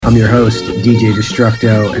I'm your host, DJ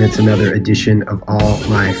Destructo, and it's another edition of All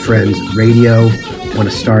My Friends Radio. I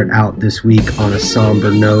want to start out this week on a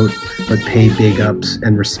somber note, but pay big ups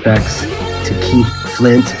and respects to Keith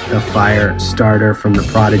Flint, the fire starter from The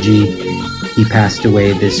Prodigy. He passed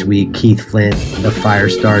away this week. Keith Flint, the fire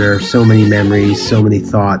starter. So many memories, so many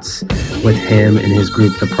thoughts with him and his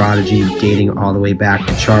group, The Prodigy, dating all the way back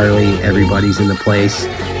to Charlie. Everybody's in the place.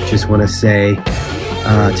 Just want to say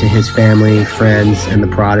to his family, friends, and The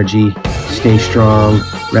Prodigy, stay strong.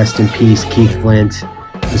 Rest in peace, Keith Flint.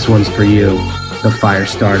 This one's for you, the fire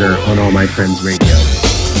starter on All My Friends Radio.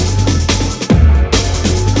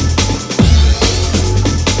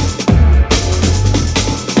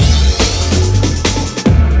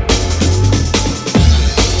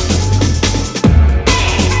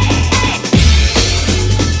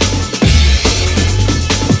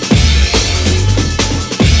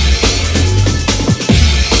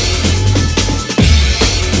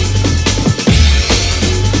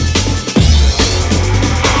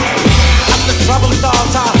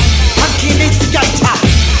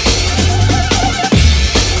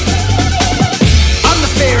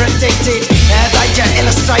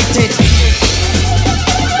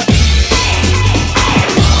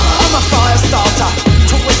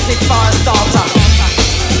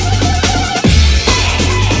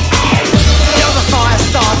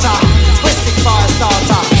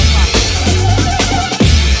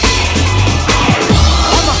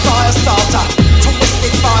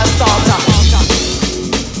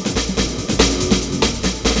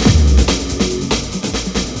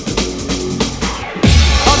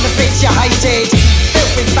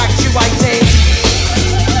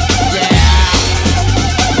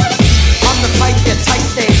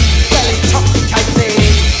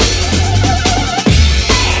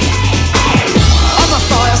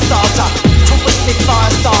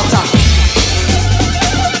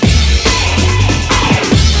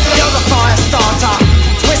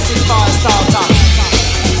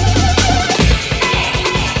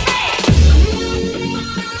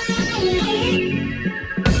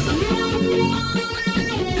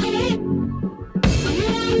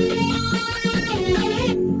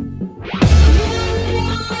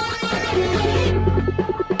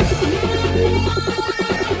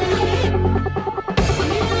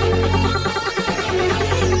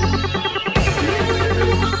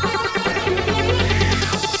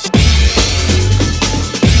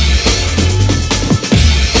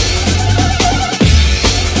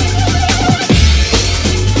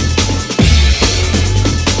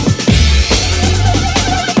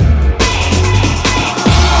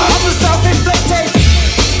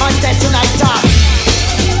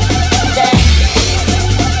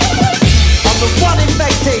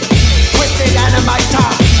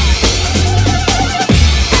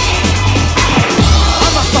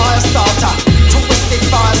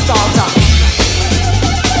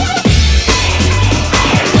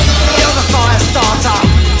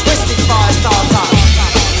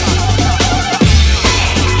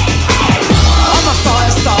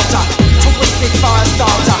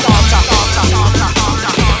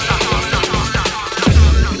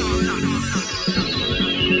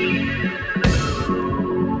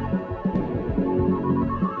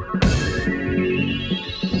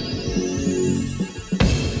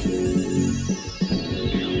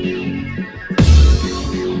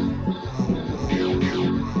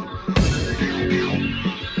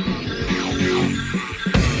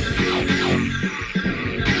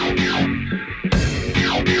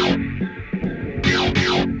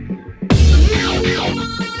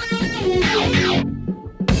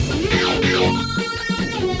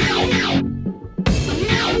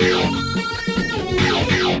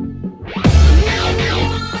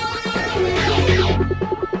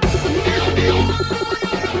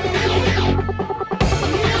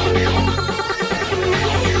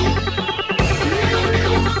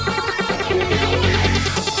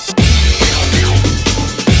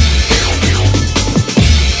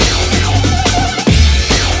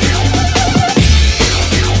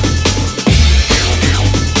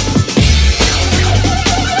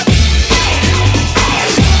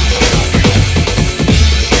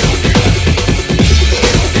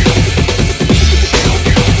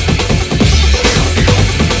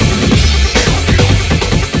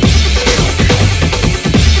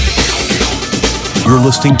 You're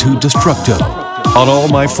listening to Destructo on All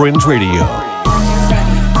My Friends Radio.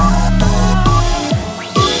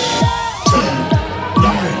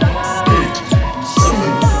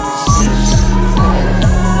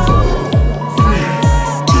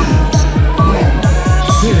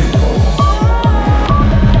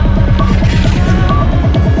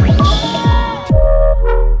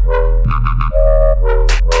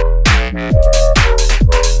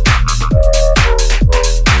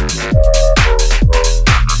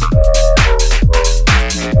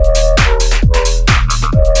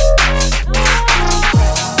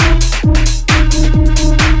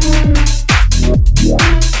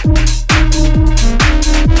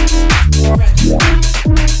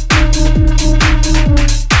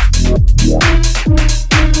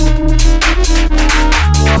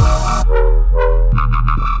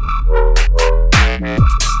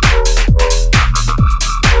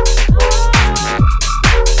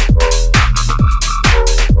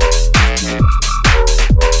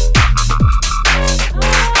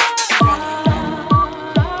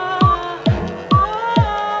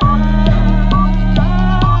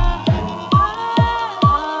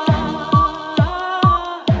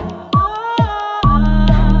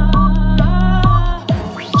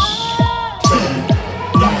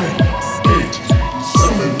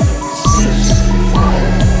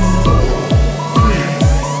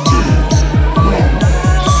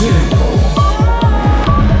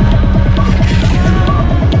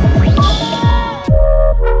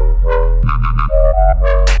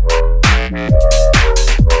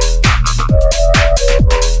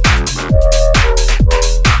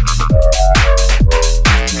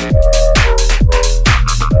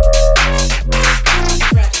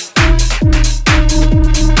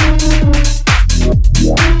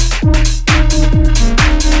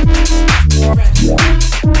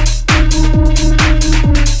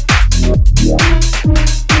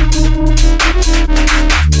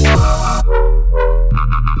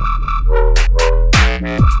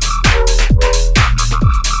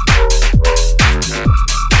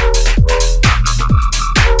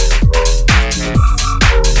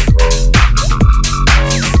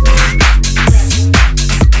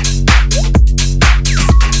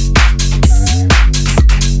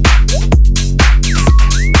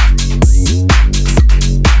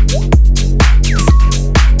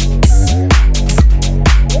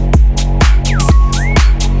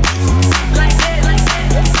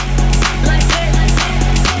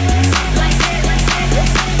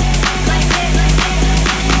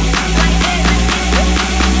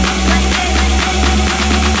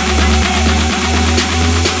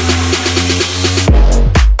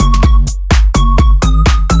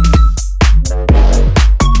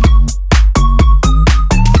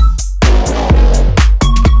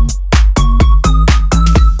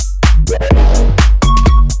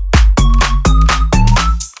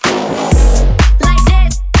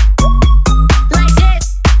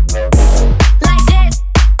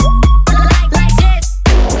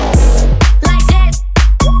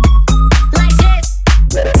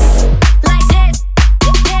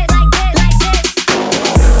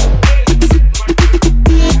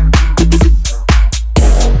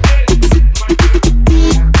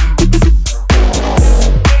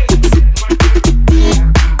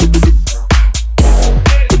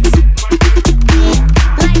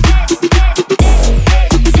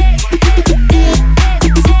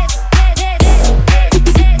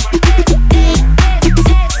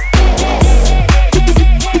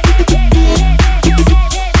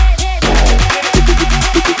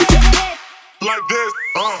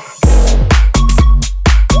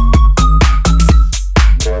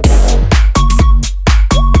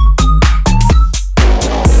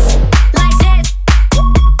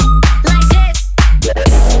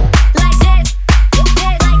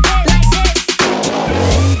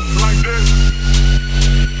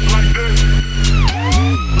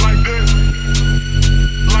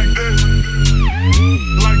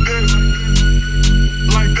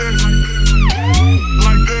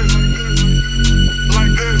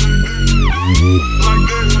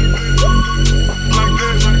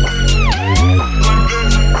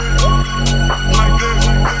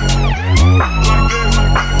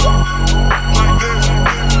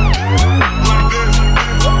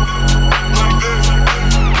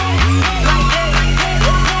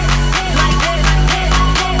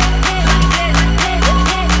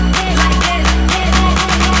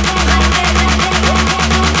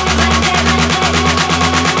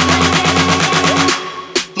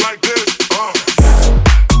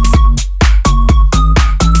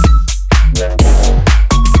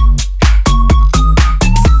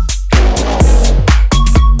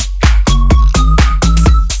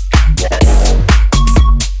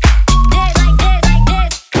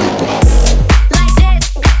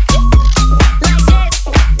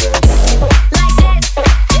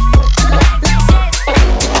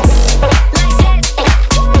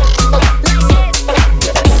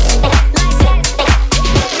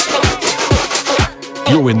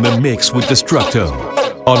 mix with Destructo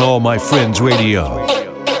on All My Friends Radio.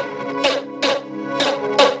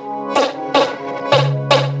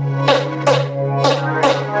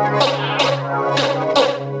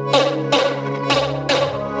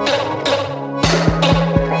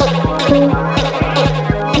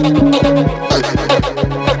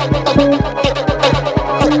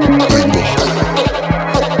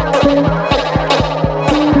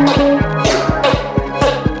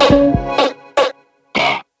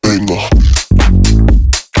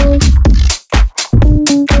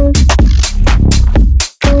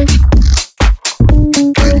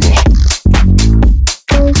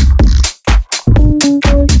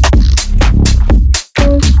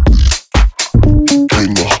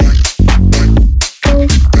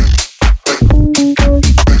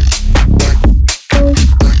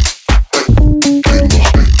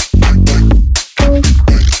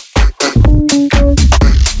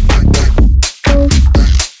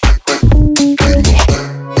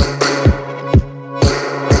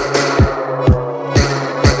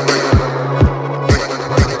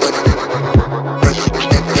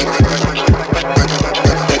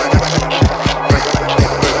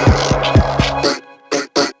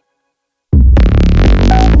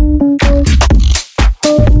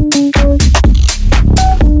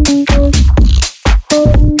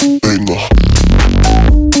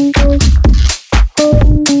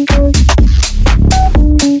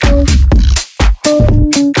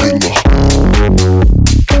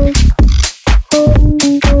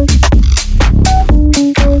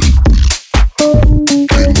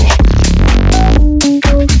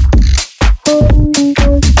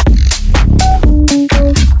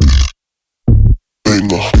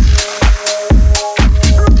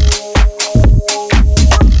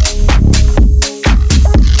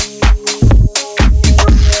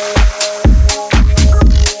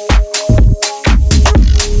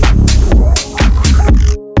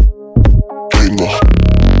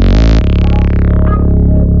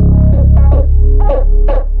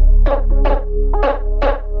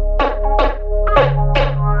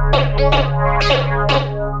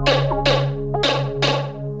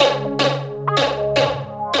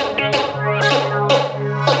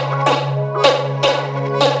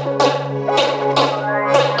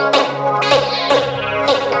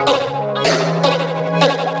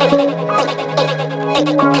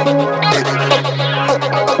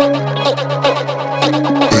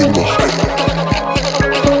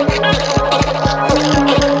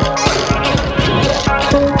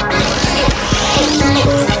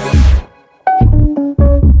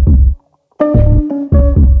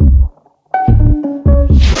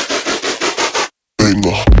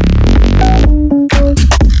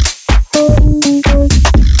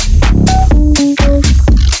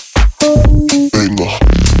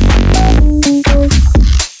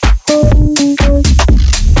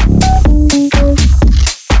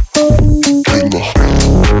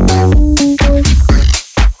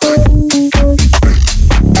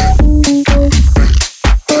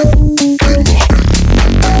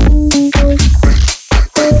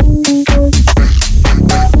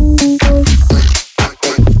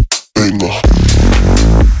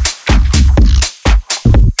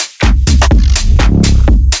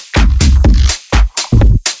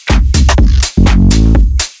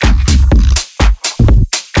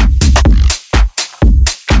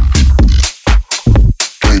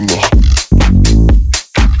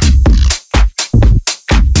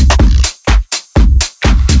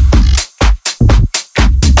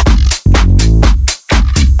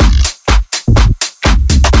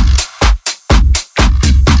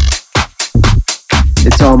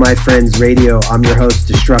 All My Friends Radio. I'm your host,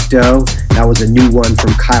 Destructo. That was a new one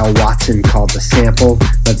from Kyle Watson called The Sample.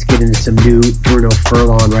 Let's get into some new Bruno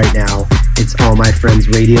Furlan right now. It's All My Friends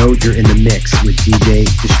Radio. You're in the mix with DJ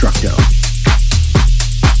Destructo.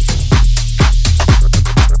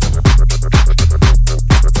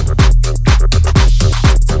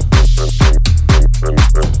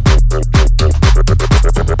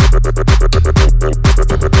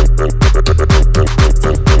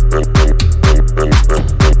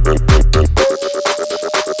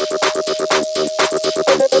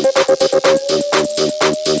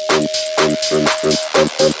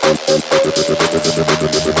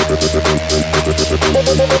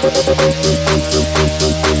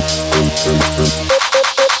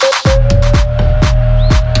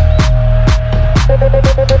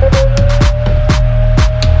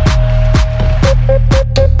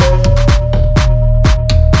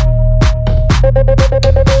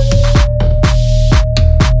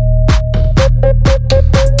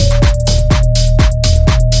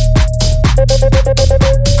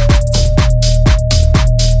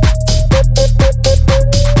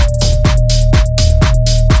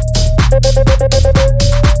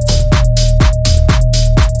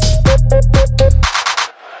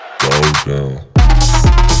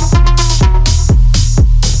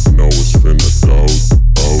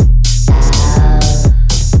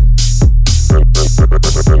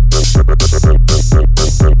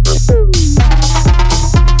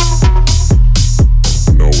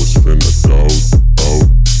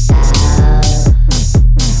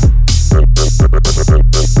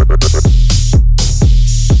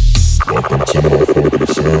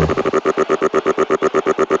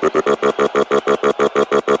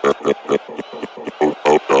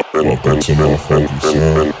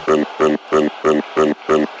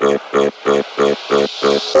 Welcome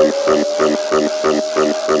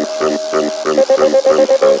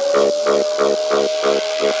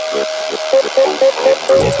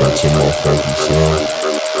to my funky sound.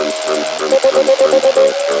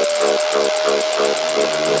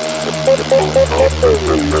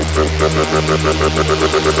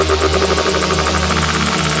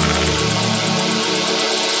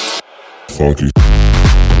 Funky.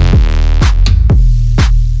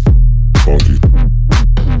 Funky.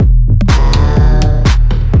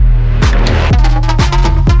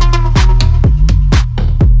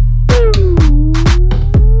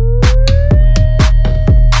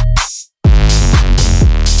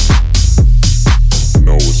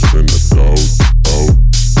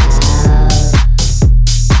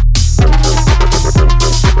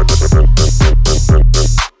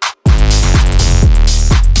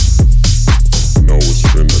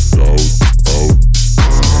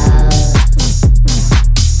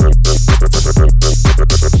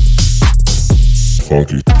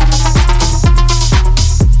 Funky.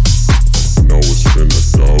 No, it's finna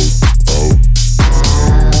go. Oh.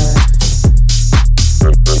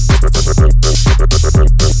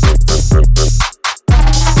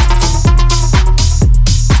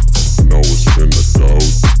 No, it's finna go.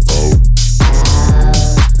 Oh.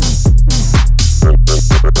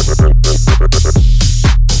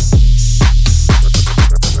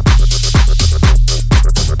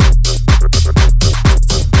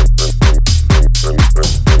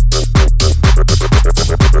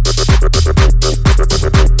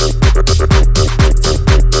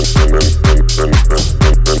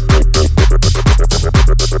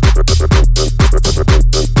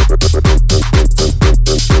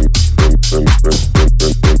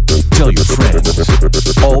 Tell your friends.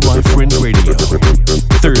 All My Friends Radio.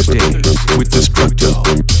 Thursdays with Destructo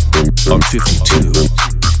on 52.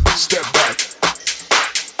 Step back.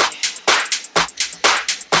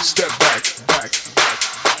 Step back, back.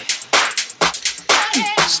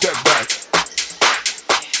 Step back.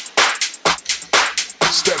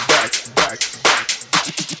 Step back, back.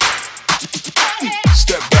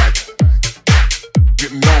 Step back.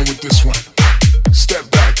 Getting on with this one. Step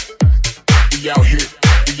back. We out here.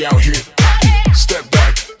 We out here. Step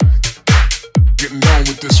back. Getting on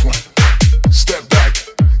with this one. Step back.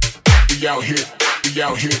 We out here. We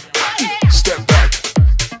out here. Step back.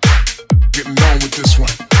 Getting on with this one.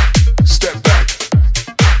 Step back.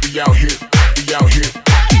 We out here. We out here.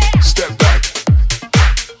 Step back.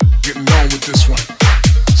 Getting on with this one.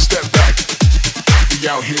 Step back. We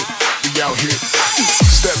out here. We out here.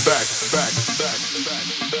 Step back. Back. Back. Back.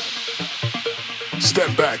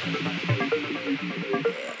 Step back.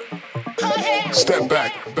 Step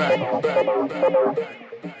back, back, back, back.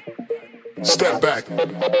 Step back.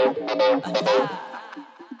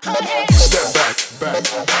 Step back, back.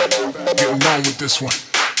 Getting on with this one.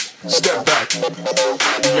 Step back.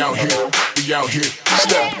 We out here, we out here.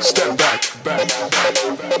 Step back, back.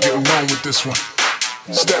 Getting on with this one.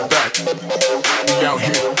 Step back. We out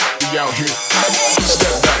here, we out here.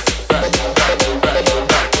 Step back, back, back, back,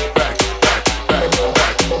 back, back, back, back, back, back.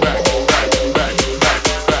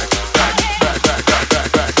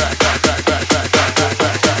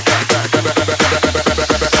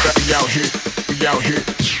 We out here, we out here.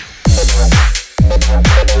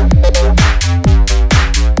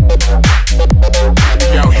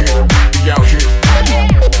 We out here, we out here.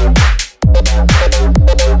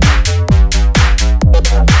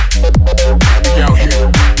 We out here,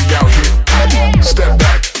 we out here. Step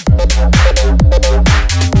back.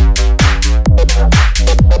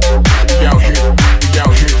 We out here, we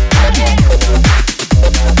out here.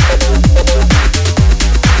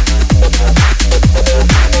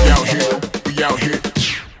 We out here, we out here.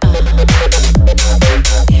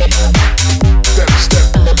 Step, step.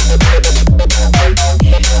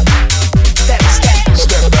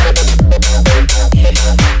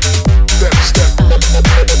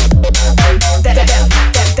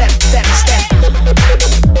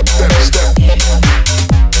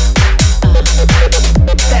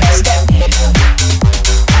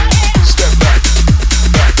 Step back.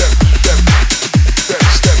 Step,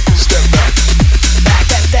 step. Step, step. Step back.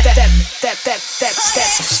 Back, step, step. Step, step, step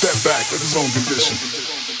back. Step back, let his own condition.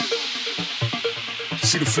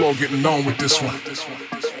 See the floor getting on with this one.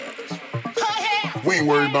 We ain't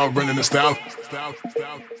worried about running this down.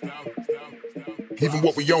 Even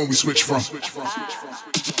what we own, we switch from. Step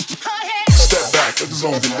back, let his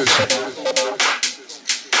own condition.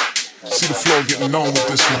 See the floor getting on with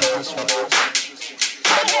this one.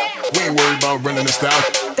 We ain't worried about running this down.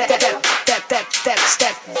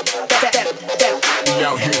 We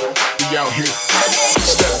out here, we out here.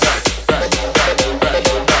 Step back, back, back, back,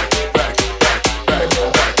 back, back, back, back.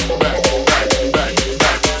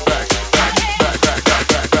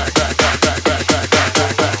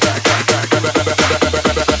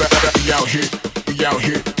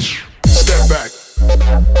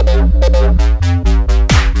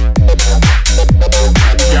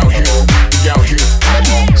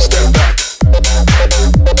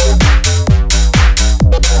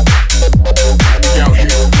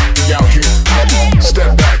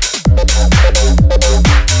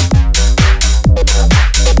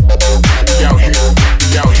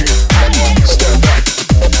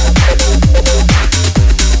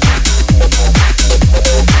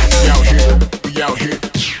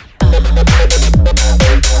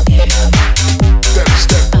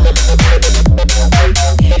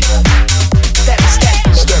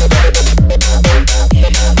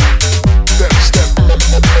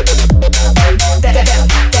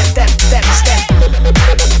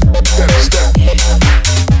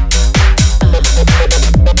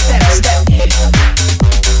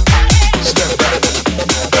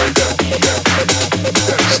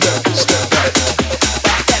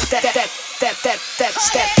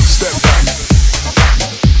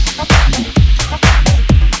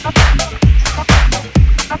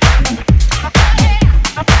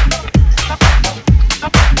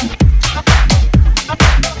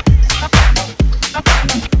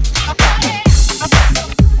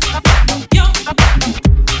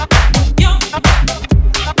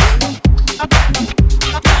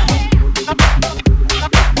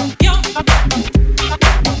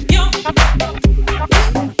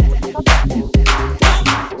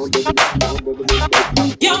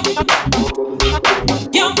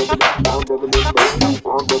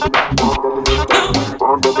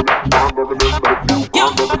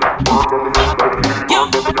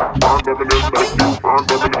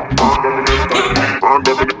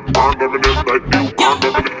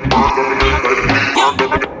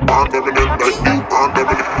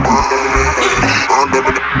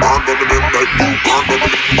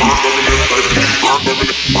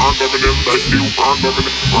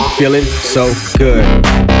 Feeling so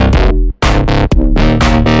good.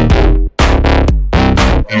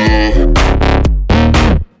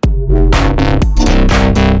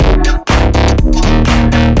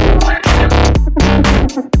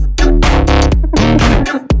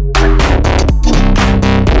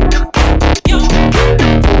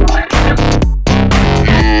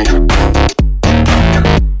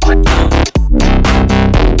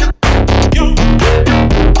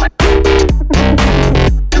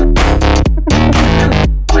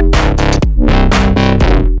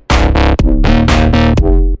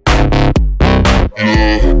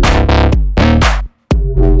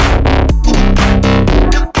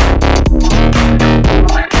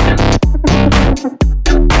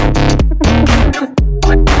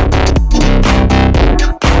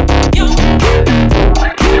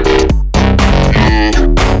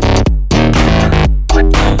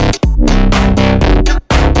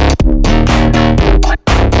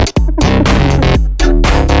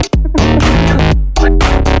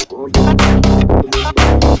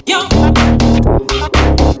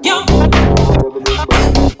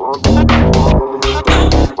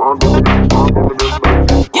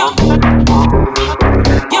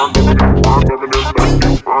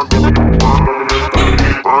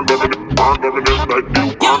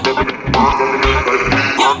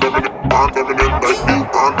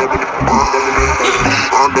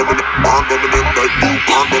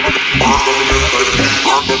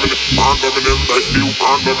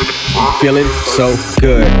 Feeling so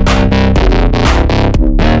good.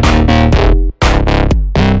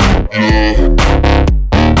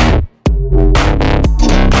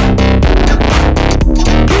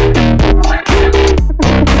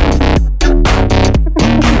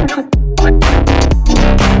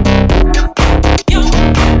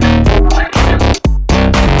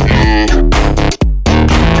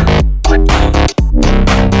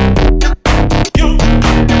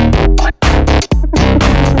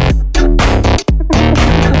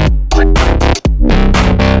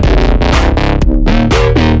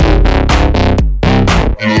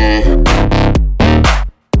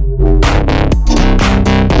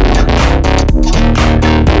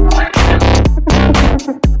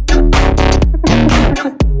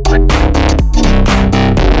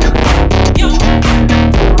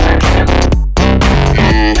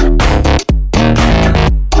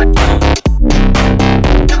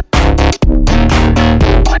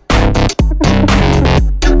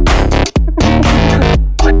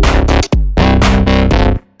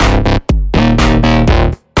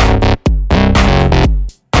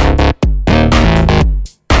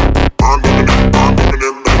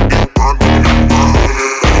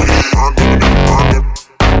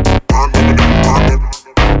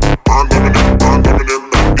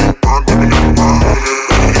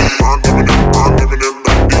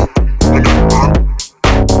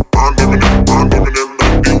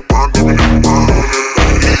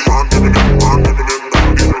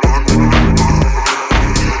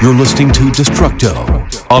 You're listening to Destructo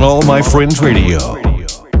on All My Friends Radio.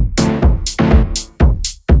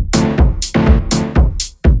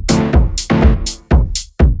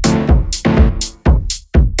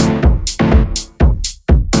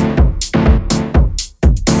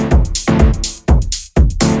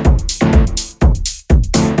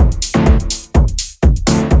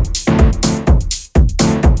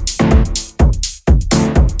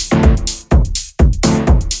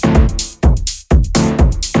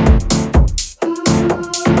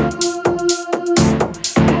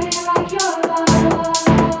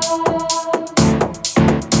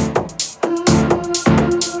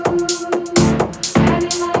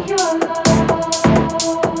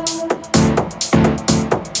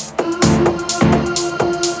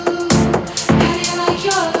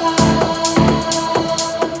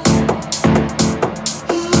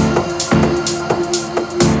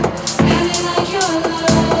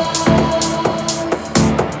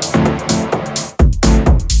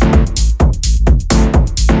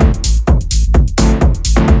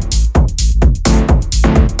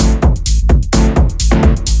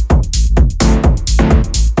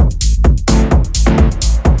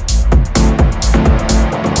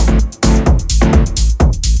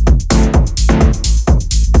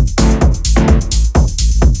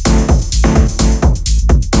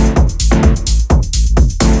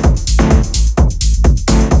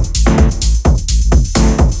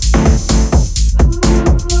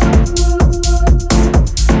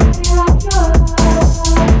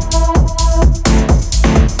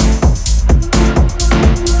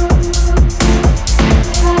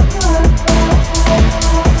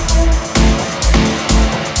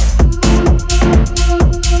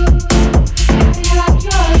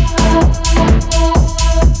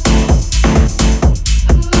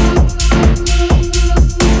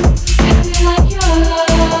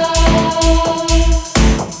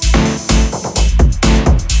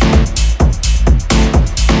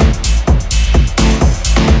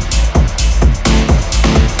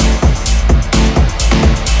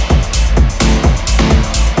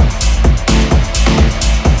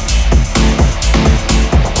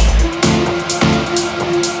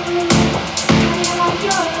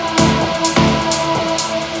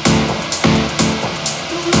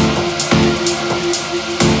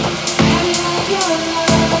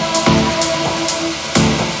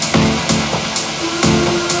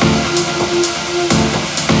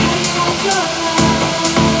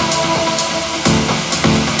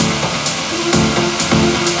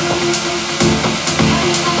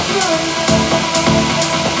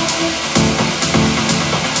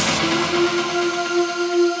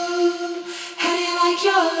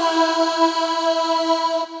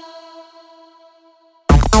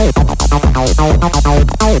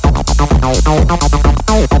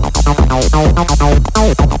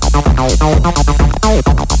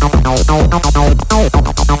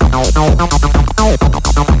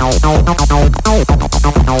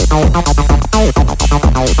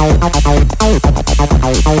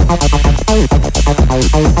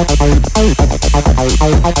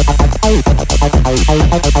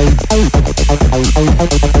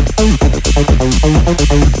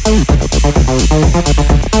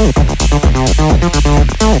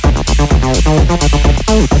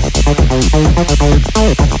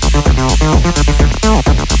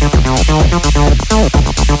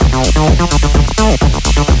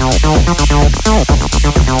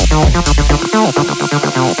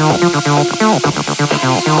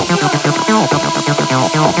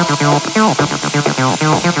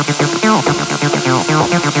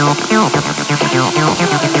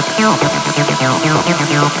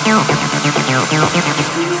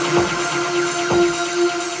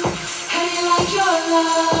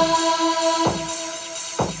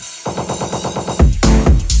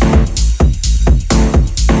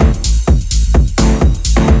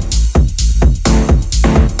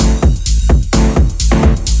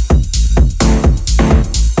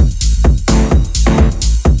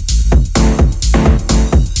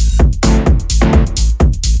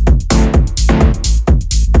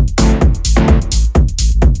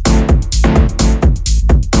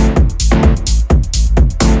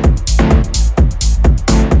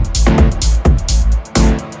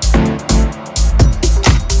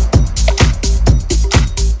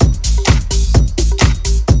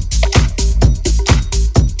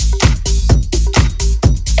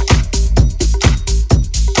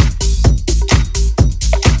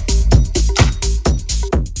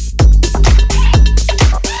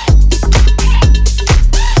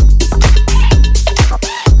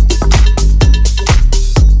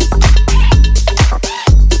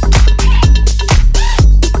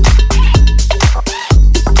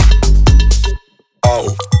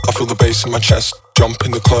 My chest, jump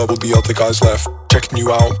in the club, all the other guys left. Checking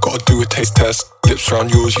you out, gotta do a taste test. Lips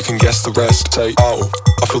around yours, you can guess the rest. Say, oh,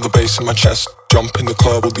 I feel the bass in my chest. Jump in the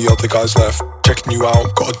club, all the other guys left. Checking you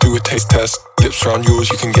out, gotta do a taste test. Lips around yours,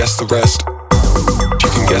 you can guess the rest. You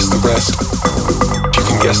can guess the rest. You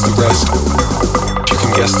can guess the rest. You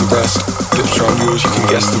can guess the rest. Lips around yours, you can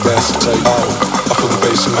guess the rest. Say, oh, I feel the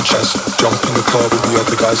bass in my chest. Jump in the club, all the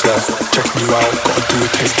other guys left. Checking you out, gotta do a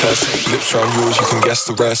taste test. Lips around yours, you can guess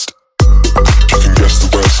the rest. You can guess the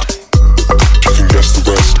rest. You can guess the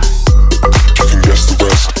rest. You can guess the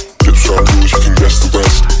rest. Lips around yours, you can guess the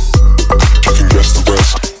rest. You can guess the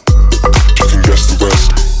rest. You can guess the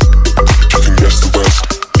rest. You can guess the rest.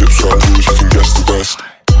 Lips around yours, you can guess the rest.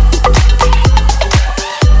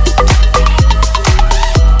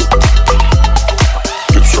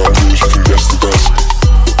 Lips around yours, you can guess the rest.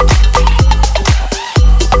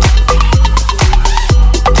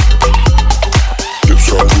 Lips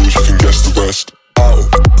around yours, you can guess the rest. Oh,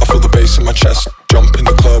 I feel the bass in my chest. Jump in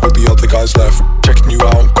the club, all the other guys left. Checking you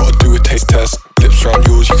out, gotta do a taste test. Lips around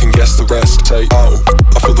yours, you can guess the rest. Say, oh,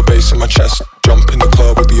 I feel the bass in my chest. Jump in the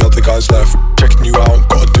club, all the other guys left. Checking you out,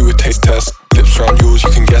 gotta do a taste test. Lips around yours,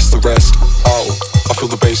 you can guess the rest. Oh, I feel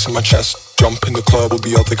the bass in my chest. Jump in the club, all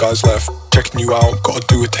the other guys left. Checking you out, gotta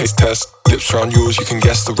do a taste test. Lips around yours, you can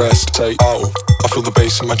guess the rest. Say, oh, I feel the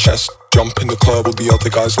bass in my chest. Jump in the club, all the other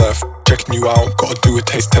guys left. Checking you out, gotta do a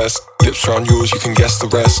taste test. Lips around yours, you can guess the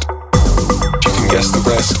rest. You can guess the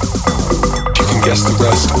rest. You can guess the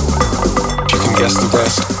rest. You can guess the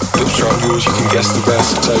rest. Lips around yours, you can guess the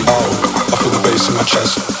rest. Say, oh, I feel the bass in my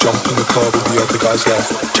chest. Jump in the club, all the other guys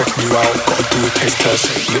left. Checking you out, gotta do a taste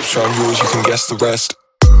test. Lips around yours, you can guess the rest.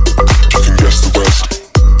 You can guess the rest.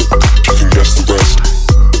 You can guess the rest.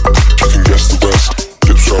 You can guess the rest.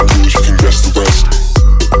 Lips around yours, you can guess the rest.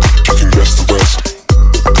 You can guess the rest.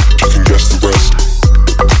 You can guess the rest.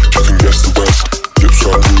 You can guess the rest. Lips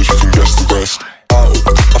around yours, you can guess the rest. Oh,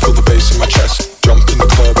 I feel the bass in my chest. Jump in the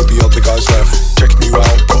club, all the other guys left. Checking you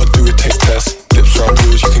out, gotta do a taste test. Lips around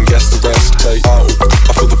yours, you can guess the rest. Say, oh,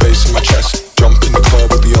 I feel the bass in my chest. Jump in the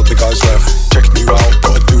club, all the other guys left. Checking you out,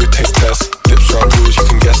 gotta do a taste test. Lips around yours, you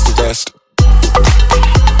can guess the rest.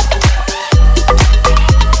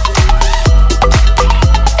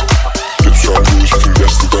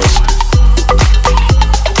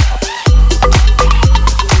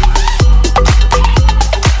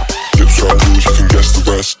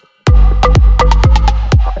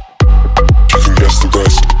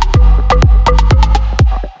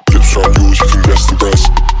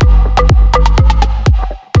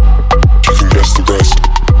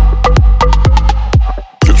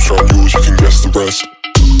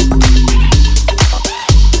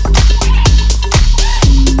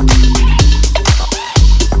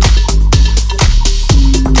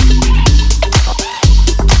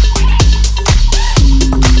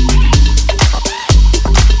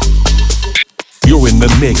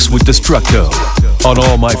 mix with Destructo on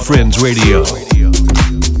All My Friends Radio.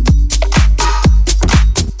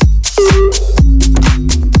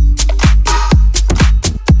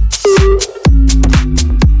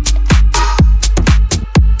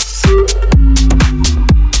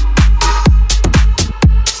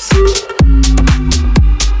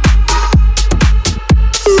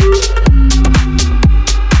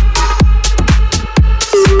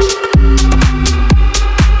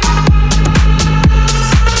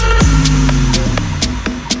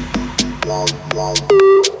 Wow.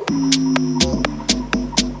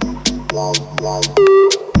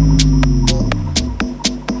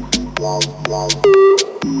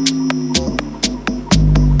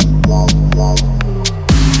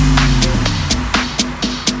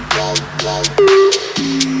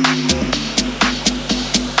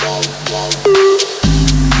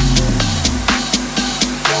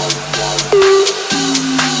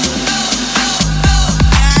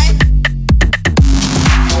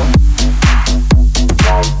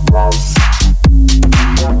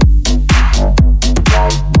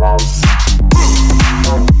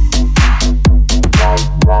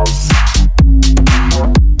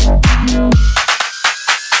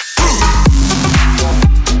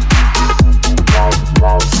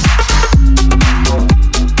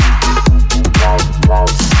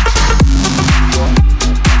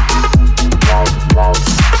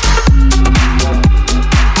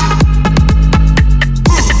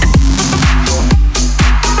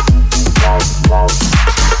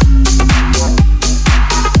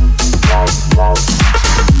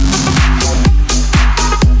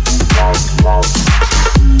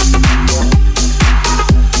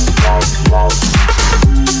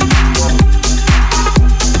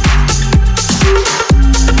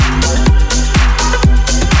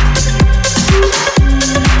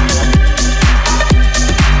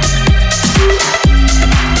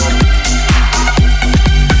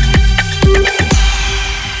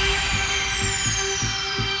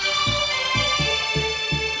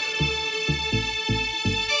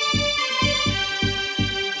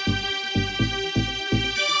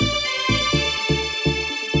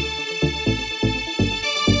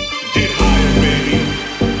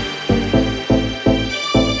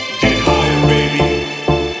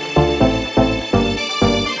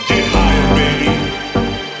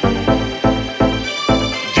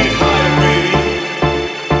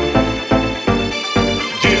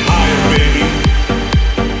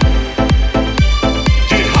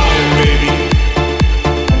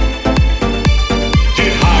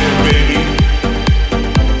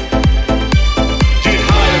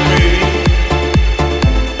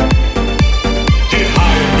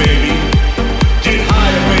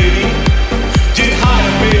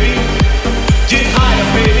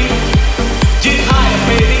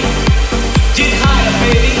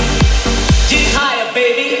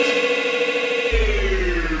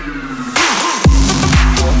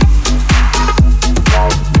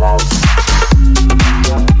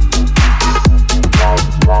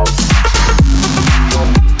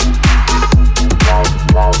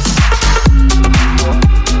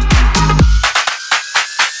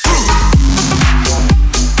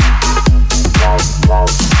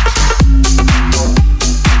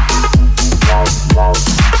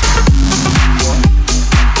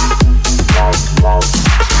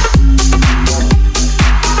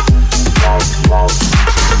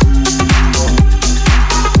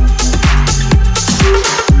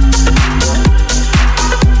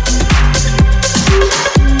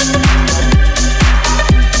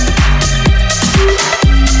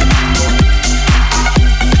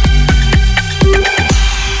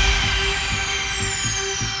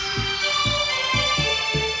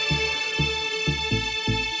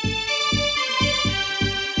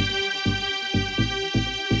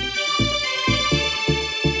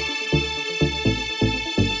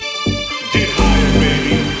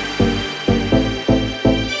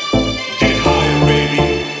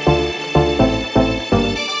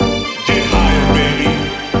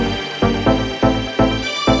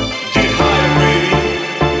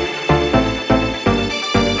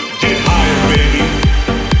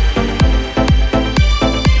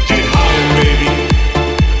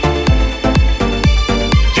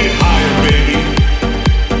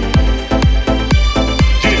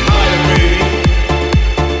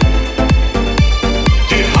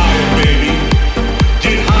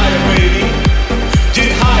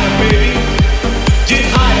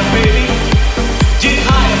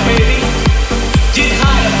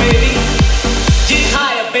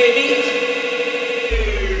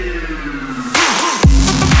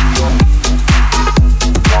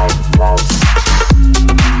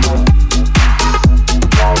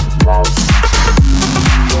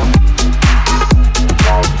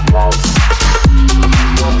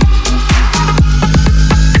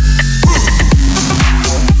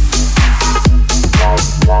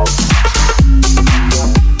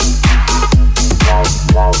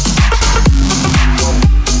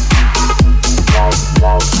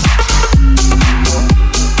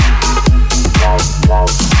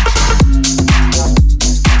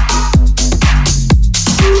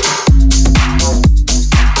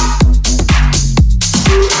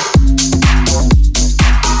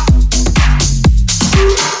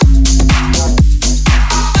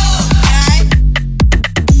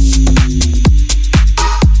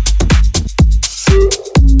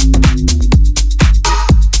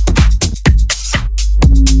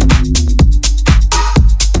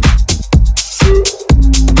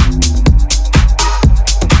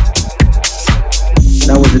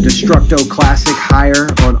 Destructo Classic Higher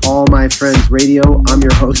on All My Friends Radio. I'm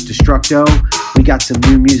your host, Destructo. We got some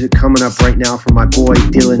new music coming up right now from my boy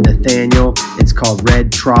Dylan Nathaniel. It's called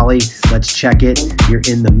Red Trolley. Let's check it. You're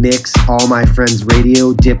in the mix. All My Friends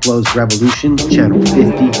Radio, Diplo's Revolution, channel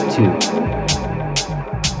 52.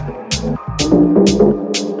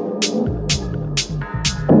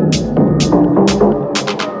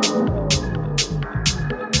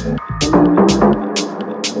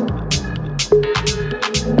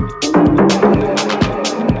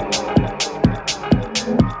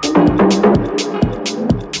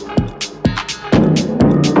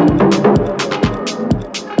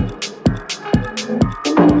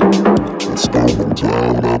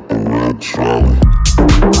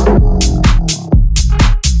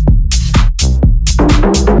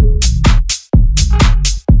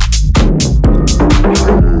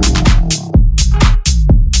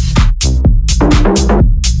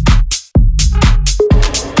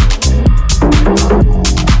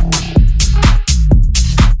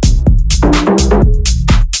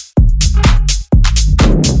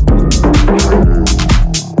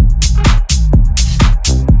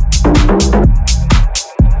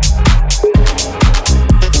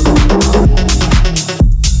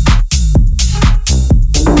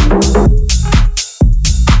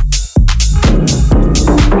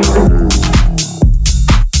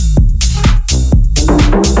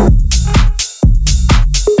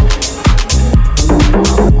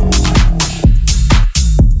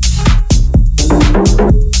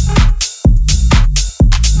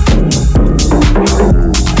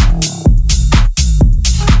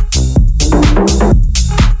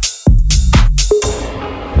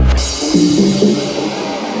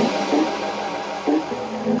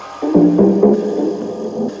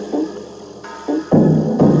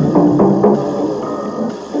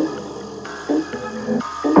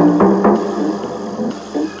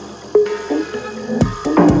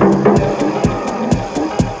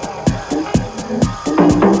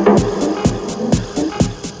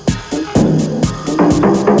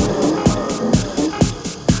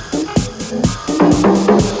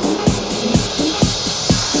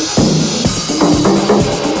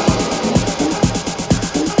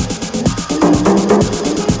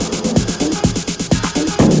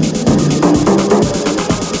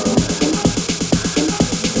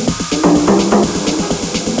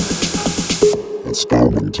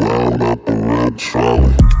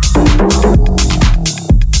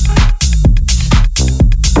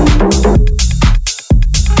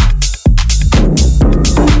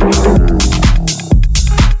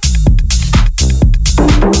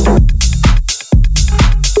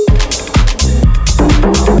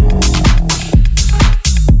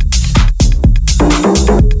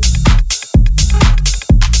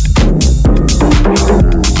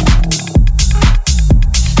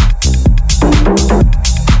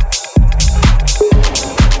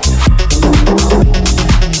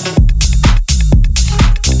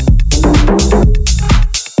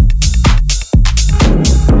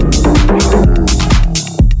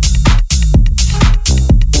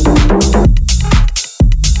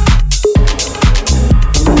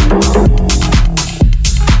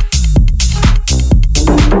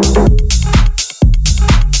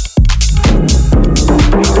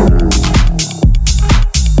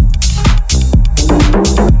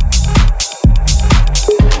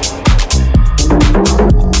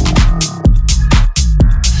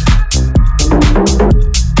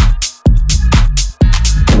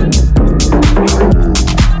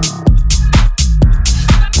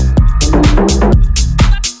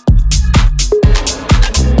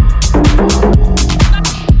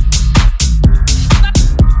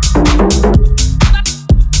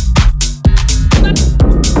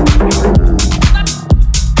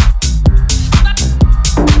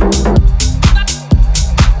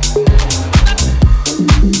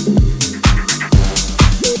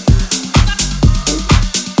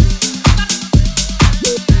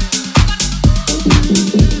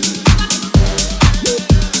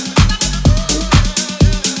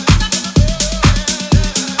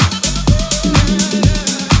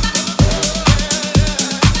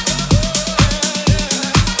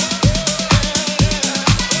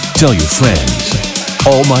 Tell your friends.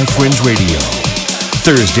 All My Friends Radio.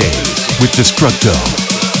 Thursdays with Destructo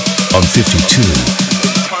on 52.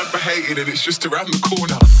 It's time for hating and it's just around the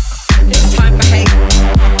corner. It's time for hate.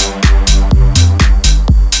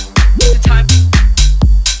 It's time.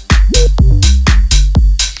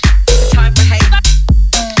 It's time for hate.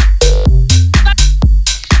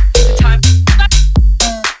 It's time.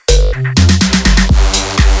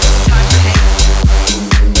 It's time for hate.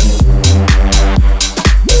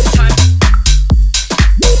 It's time.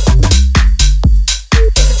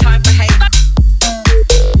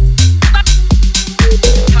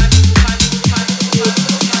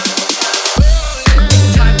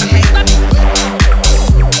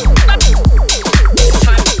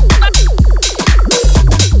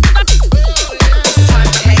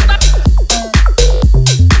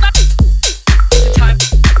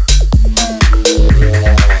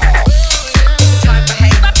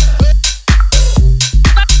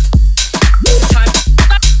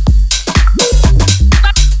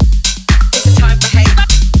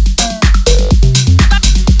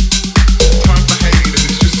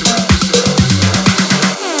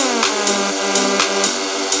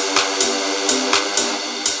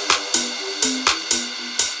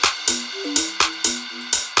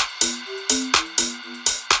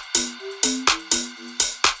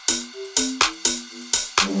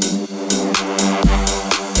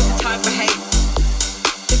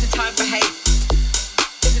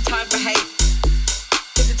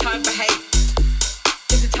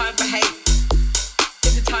 for hate?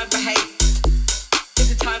 Is it time for hate?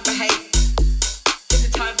 Is it time for hate? Is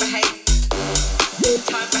it time for hate? Is it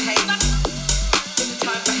time for hate? Is it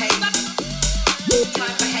time for hate? Is it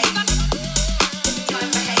time for hate? Is it time for hate? Is it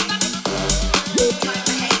time for hate?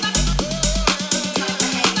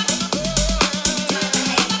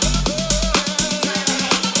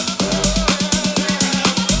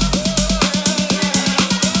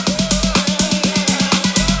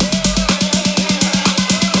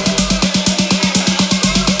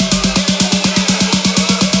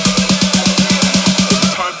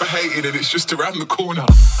 And it's just around the corner.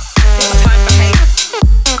 It's time for hate.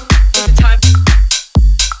 Is it time?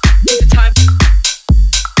 Is it time?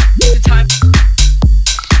 Is it time?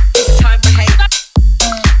 Is it time for hate?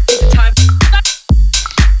 Is it time?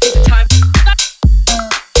 Is it time?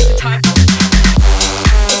 Is it time?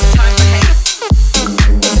 Is it time for hate?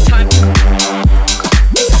 Is it time? Is it time?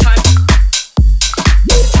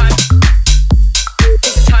 Is it time?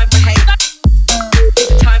 Is it time for hate? Is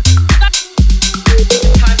it time?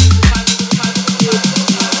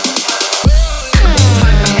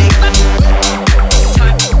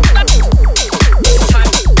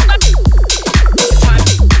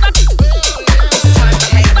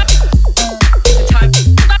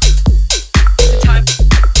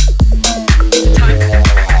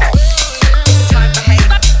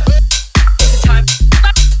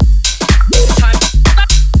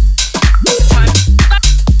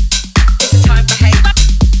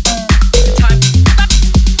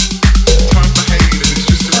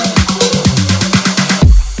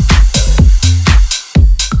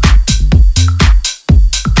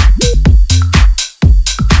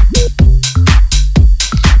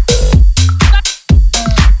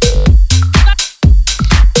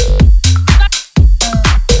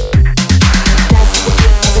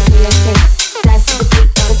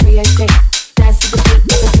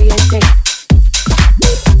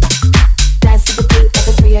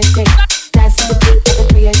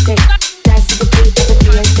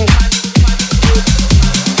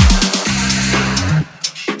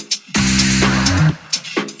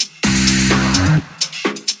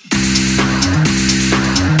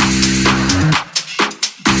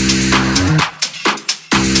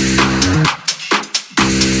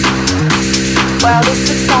 Well, this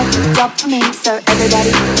looks like a job for me, so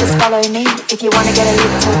everybody just follow me. If you wanna get a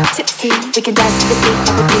little tipsy, we can dance to the beat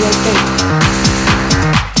of a DOD.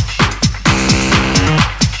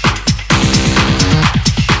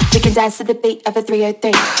 We can dance to the beat of a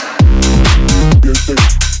 303.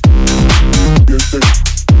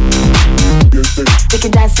 We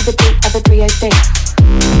can dance to the beat of a 303.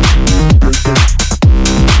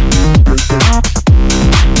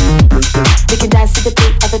 We can dance to the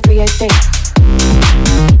beat of a 303.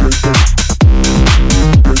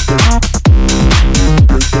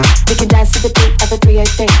 We can dance to the beat of a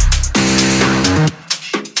 303.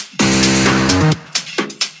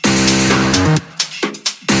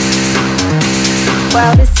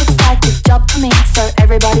 Well, this looks like a job for me, so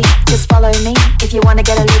everybody just follow me. If you wanna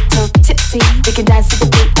get a little tipsy, we can dance to the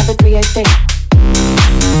beat of a 303.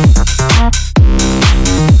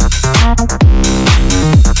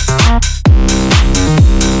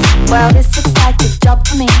 Well, this looks like a job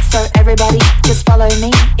for me, so everybody just follow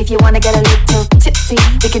me. If you wanna get a little tipsy,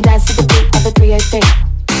 we can dance to the beat of a 303.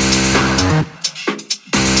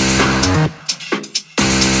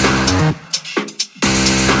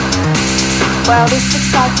 Well, this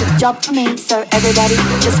looks like a job for me, so everybody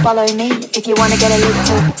just follow me. If you wanna get a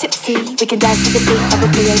little tipsy, we can dance to the beat of a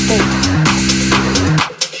 303.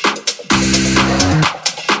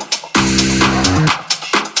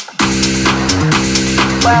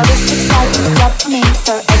 Well, this looks like a job for me,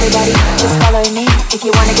 so everybody just follow me. If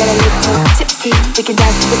you wanna get a little tipsy, we can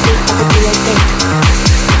dance to the beat of a 303.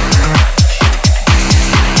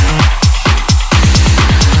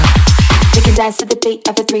 We can dance to the beat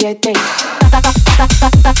of a 303.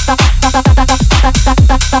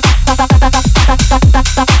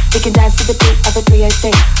 We can dance to the beat of a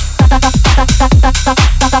 303.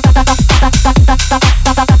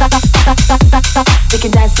 We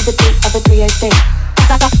can dance to the beat of a 303.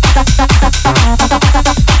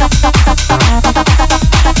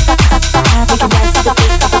 We can dance to the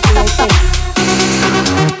beat of a 303.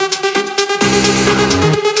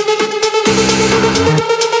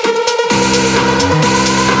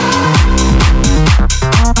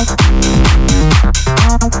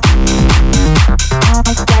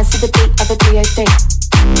 Dance to the beat of a 303.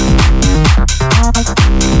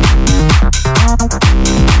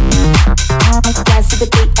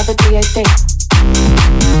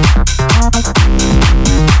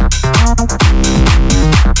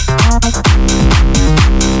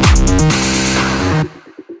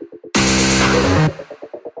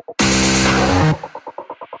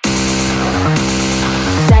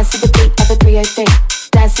 303.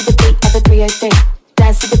 Dance to the beat of the 303.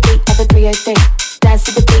 Dance to the beat of the 303. Dance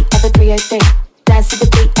to the beat of the 303. Dance to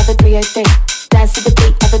the beat of the 303. Dance to the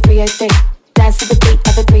beat of the 303. Dance to the beat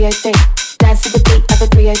of the 303. Dance to the beat of the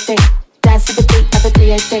 303. Dance to the beat of the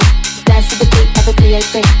 303. Dance to the beat of the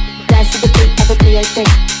 303. Dance to the beat of the 303.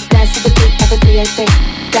 Dance to the beat of the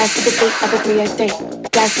 303. Dance to the beat of the 303.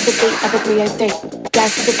 Dance to the beat of the 303.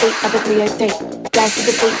 Dance to the beat of the 303. Dance to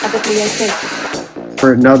the beat of the 303.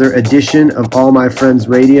 For another edition of All My Friends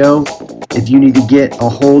Radio. If you need to get a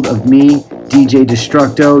hold of me, DJ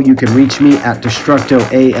Destructo, you can reach me at Destructo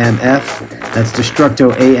AMF. That's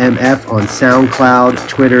Destructo AMF on SoundCloud,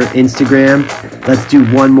 Twitter, Instagram. Let's do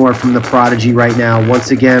one more from The Prodigy right now. Once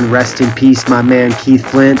again, rest in peace, my man Keith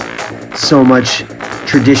Flint. So much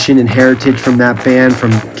tradition and heritage from that band,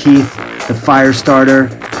 from Keith, the Firestarter,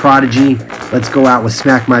 Prodigy. Let's go out with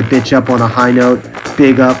Smack My Bitch Up on a high note.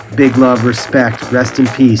 Big up, big love, respect. Rest in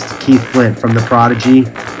peace to Keith Flint from The Prodigy.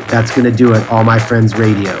 That's going to do it. All My Friends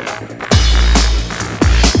Radio.